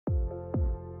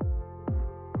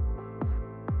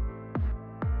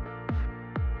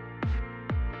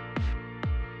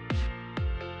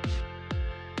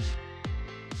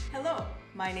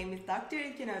my name is Dr.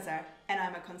 Ilkin Özer, and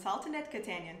I'm a consultant at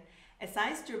Catenion, a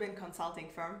science-driven consulting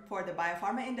firm for the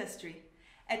biopharma industry.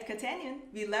 At Catenion,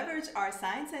 we leverage our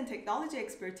science and technology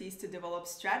expertise to develop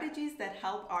strategies that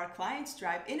help our clients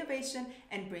drive innovation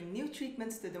and bring new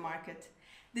treatments to the market.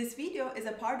 This video is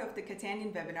a part of the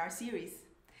Catenion Webinar Series.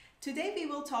 Today we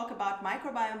will talk about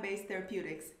microbiome-based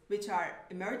therapeutics, which are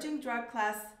emerging drug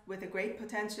class with a great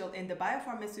potential in the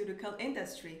biopharmaceutical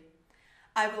industry.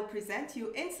 I will present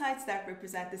you insights that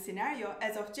represent the scenario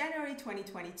as of January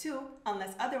 2022,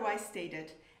 unless otherwise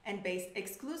stated, and based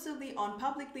exclusively on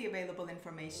publicly available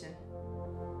information.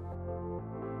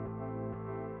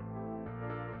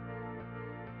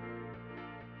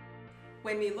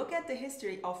 When we look at the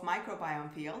history of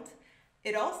microbiome field,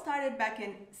 it all started back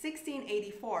in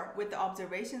 1684 with the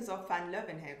observations of van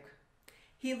Leeuwenhoek.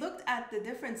 He looked at the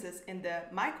differences in the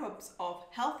microbes of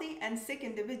healthy and sick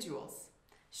individuals,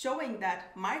 showing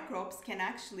that microbes can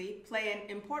actually play an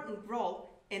important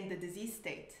role in the disease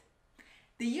state.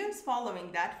 The years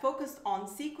following that focused on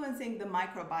sequencing the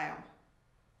microbiome.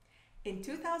 In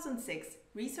 2006,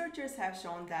 researchers have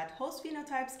shown that host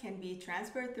phenotypes can be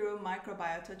transferred through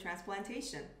microbiota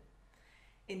transplantation.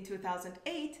 In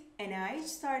 2008, NIH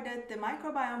started the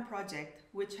Microbiome Project,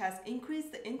 which has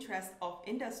increased the interest of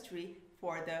industry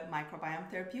for the microbiome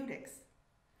therapeutics.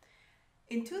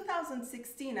 In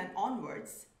 2016 and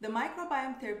onwards, the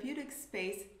microbiome therapeutics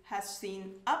space has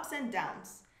seen ups and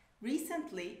downs.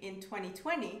 Recently, in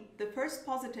 2020, the first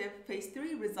positive phase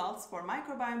 3 results for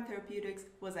microbiome therapeutics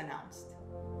was announced.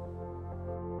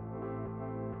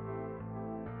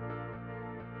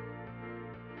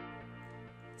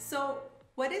 So,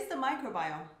 what is the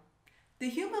microbiome? The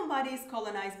human body is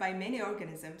colonized by many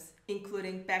organisms,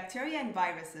 including bacteria and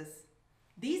viruses.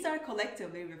 These are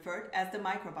collectively referred as the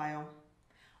microbiome.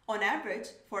 On average,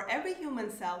 for every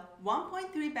human cell,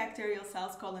 1.3 bacterial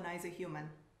cells colonize a human.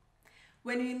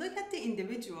 When we look at the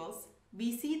individuals,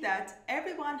 we see that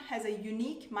everyone has a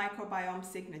unique microbiome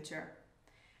signature.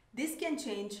 This can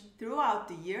change throughout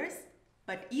the years,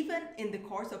 but even in the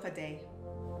course of a day.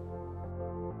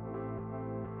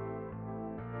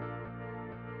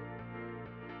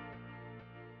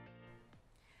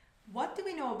 What do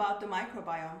we know about the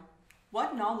microbiome?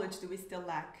 What knowledge do we still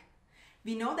lack?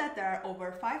 We know that there are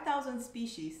over 5,000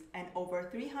 species and over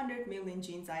 300 million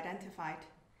genes identified.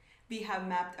 We have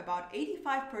mapped about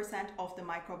 85% of the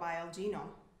microbial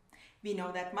genome. We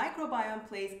know that microbiome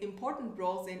plays important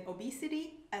roles in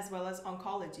obesity as well as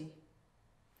oncology.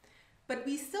 But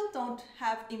we still don't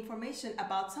have information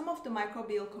about some of the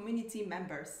microbial community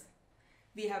members.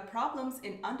 We have problems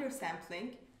in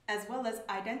undersampling as well as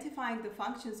identifying the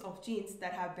functions of genes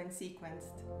that have been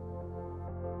sequenced.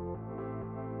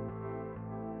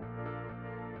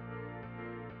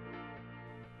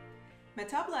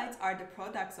 Metabolites are the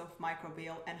products of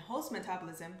microbial and host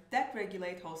metabolism that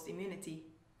regulate host immunity.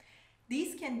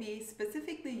 These can be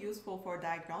specifically useful for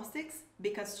diagnostics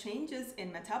because changes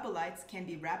in metabolites can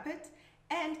be rapid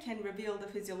and can reveal the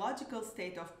physiological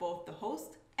state of both the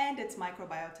host and its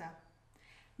microbiota.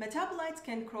 Metabolites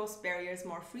can cross barriers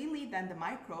more freely than the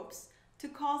microbes to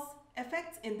cause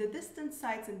effects in the distant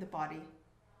sites in the body.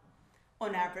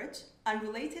 On average,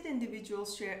 unrelated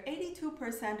individuals share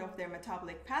 82% of their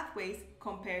metabolic pathways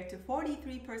compared to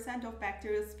 43% of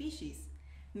bacterial species,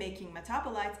 making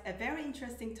metabolites a very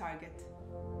interesting target.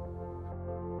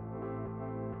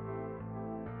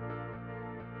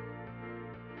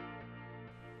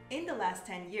 In the last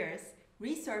 10 years,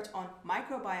 research on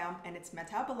microbiome and its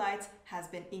metabolites has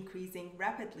been increasing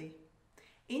rapidly.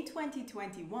 In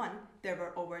 2021, there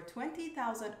were over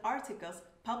 20,000 articles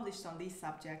published on these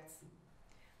subjects.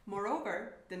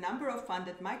 Moreover, the number of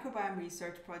funded microbiome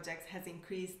research projects has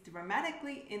increased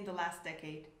dramatically in the last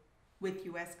decade, with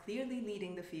US clearly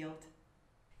leading the field.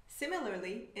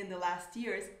 Similarly, in the last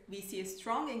years, we see a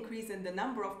strong increase in the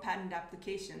number of patent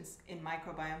applications in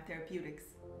microbiome therapeutics.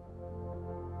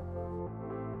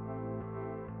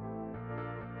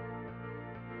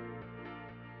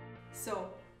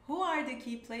 So, who are the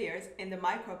key players in the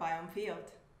microbiome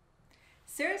field?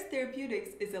 Seres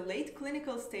Therapeutics is a late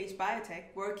clinical stage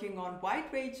biotech working on a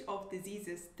wide range of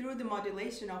diseases through the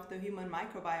modulation of the human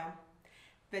microbiome.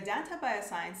 Vedanta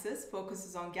Biosciences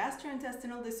focuses on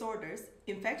gastrointestinal disorders,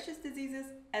 infectious diseases,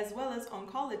 as well as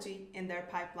oncology in their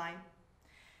pipeline.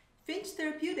 Finch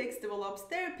Therapeutics develops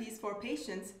therapies for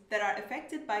patients that are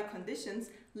affected by conditions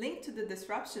linked to the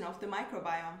disruption of the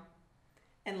microbiome.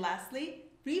 And lastly,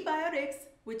 Prebiotics,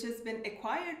 which has been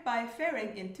acquired by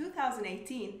Ferring in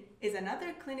 2018, is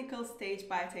another clinical stage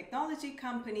biotechnology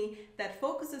company that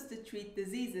focuses to treat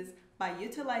diseases by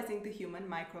utilizing the human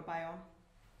microbiome.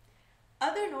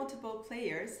 Other notable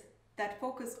players that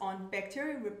focus on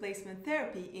bacterial replacement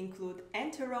therapy include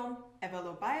Enterome,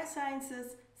 Evelo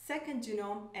Biosciences, Second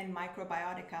Genome, and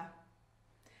Microbiotica.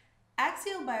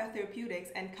 Axial Biotherapeutics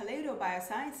and Kaleido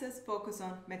Biosciences focus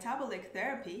on metabolic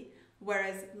therapy,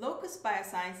 whereas Locus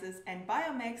Biosciences and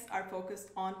Biomex are focused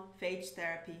on phage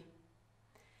therapy.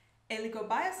 Eligo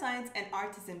Bioscience and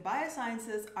Artisan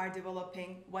Biosciences are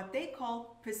developing what they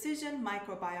call precision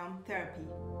microbiome therapy.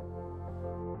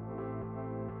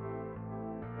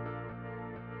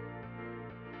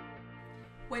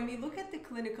 When we look at the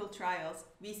clinical trials,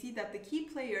 we see that the key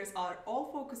players are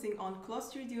all focusing on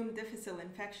Clostridium difficile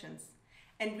infections.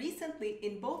 And recently,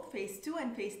 in both phase 2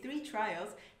 and phase 3 trials,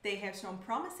 they have shown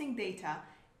promising data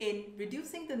in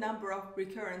reducing the number of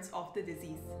recurrence of the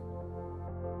disease.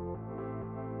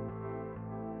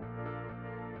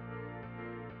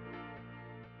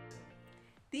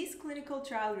 These clinical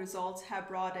trial results have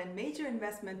brought in major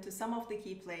investment to some of the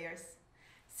key players.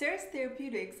 Ceres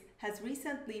Therapeutics has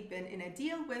recently been in a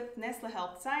deal with Nestle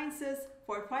Health Sciences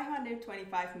for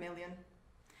 $525 million.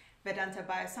 Vedanta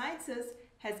Biosciences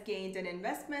has gained an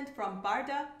investment from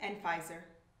BARDA and Pfizer.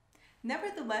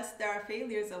 Nevertheless, there are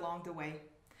failures along the way.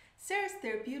 Ceres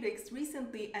Therapeutics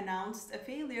recently announced a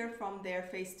failure from their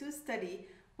phase 2 study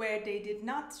where they did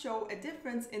not show a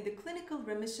difference in the clinical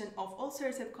remission of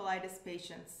ulcerative colitis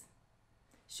patients,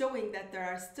 showing that there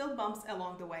are still bumps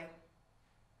along the way.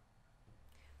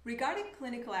 Regarding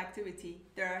clinical activity,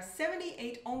 there are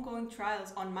 78 ongoing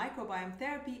trials on microbiome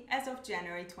therapy as of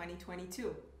January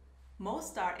 2022.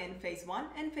 Most are in phase 1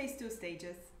 and phase 2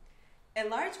 stages. A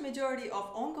large majority of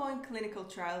ongoing clinical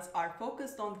trials are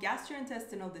focused on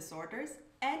gastrointestinal disorders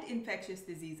and infectious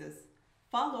diseases,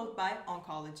 followed by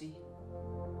oncology.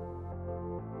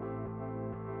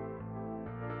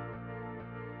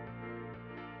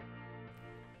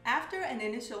 After an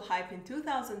initial hype in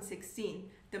 2016,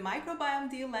 the microbiome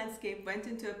deal landscape went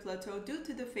into a plateau due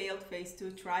to the failed phase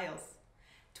 2 trials.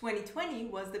 2020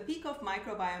 was the peak of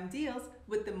microbiome deals,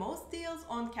 with the most deals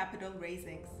on capital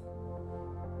raisings.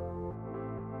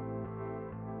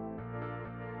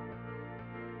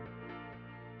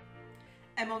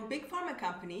 Among big pharma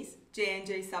companies,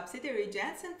 J&J subsidiary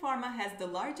Janssen Pharma has the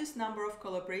largest number of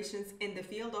collaborations in the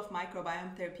field of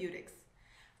microbiome therapeutics,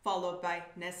 followed by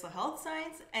Nestle Health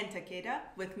Science and Takeda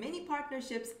with many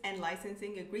partnerships and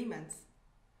licensing agreements.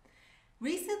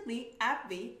 Recently,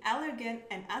 AbbVie, Allergan,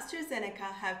 and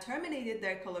AstraZeneca have terminated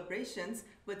their collaborations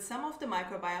with some of the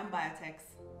microbiome biotechs.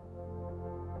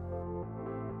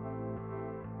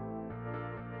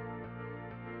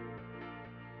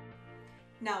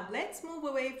 Now let's move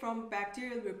away from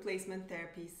bacterial replacement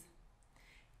therapies.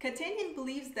 Catenion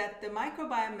believes that the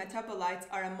microbiome metabolites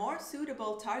are a more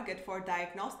suitable target for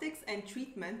diagnostics and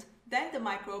treatment than the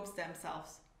microbes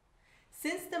themselves,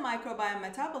 since the microbiome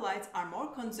metabolites are more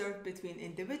conserved between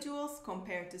individuals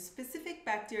compared to specific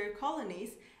bacterial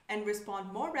colonies and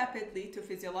respond more rapidly to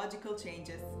physiological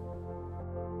changes.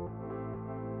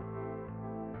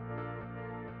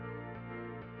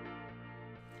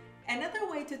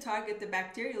 Another way to target the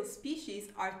bacterial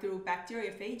species are through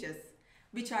bacteriophages,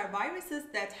 which are viruses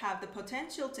that have the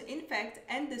potential to infect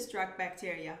and destruct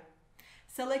bacteria.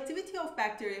 Selectivity of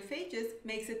bacteriophages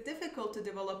makes it difficult to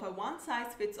develop a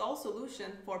one-size-fits-all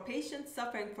solution for patients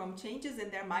suffering from changes in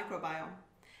their microbiome.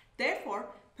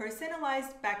 Therefore,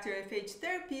 personalized bacteriophage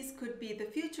therapies could be the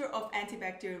future of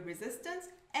antibacterial resistance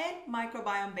and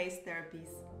microbiome-based therapies.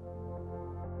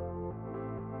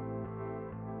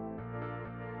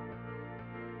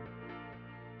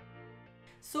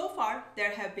 So far,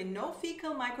 there have been no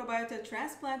fecal microbiota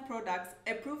transplant products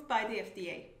approved by the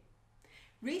FDA.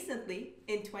 Recently,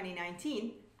 in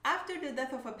 2019, after the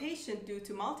death of a patient due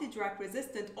to multi-drug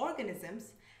resistant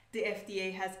organisms, the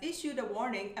FDA has issued a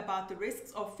warning about the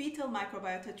risks of fetal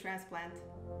microbiota transplant.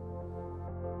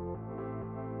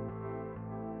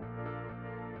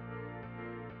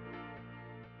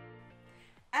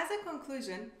 As a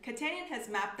conclusion, Catenion has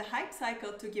mapped the hype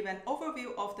cycle to give an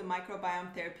overview of the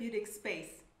microbiome therapeutic space.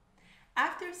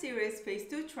 After Ceres phase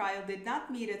 2 trial did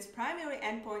not meet its primary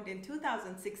endpoint in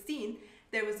 2016,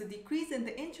 there was a decrease in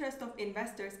the interest of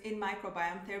investors in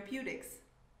microbiome therapeutics.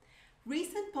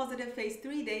 Recent positive phase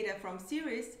 3 data from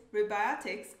Ceres,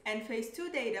 Rebiotics, and phase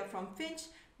 2 data from Finch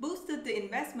boosted the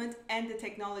investment and the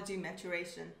technology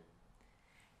maturation.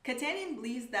 Catenion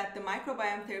believes that the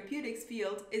microbiome therapeutics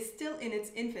field is still in its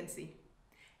infancy.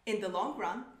 In the long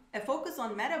run, a focus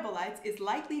on metabolites is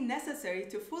likely necessary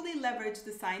to fully leverage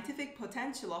the scientific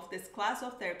potential of this class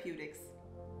of therapeutics.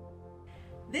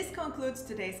 This concludes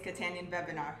today's Catenion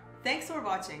webinar. Thanks for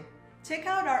watching. Check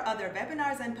out our other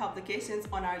webinars and publications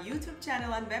on our YouTube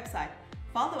channel and website.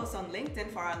 Follow us on LinkedIn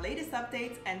for our latest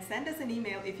updates and send us an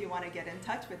email if you want to get in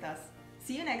touch with us.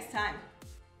 See you next time.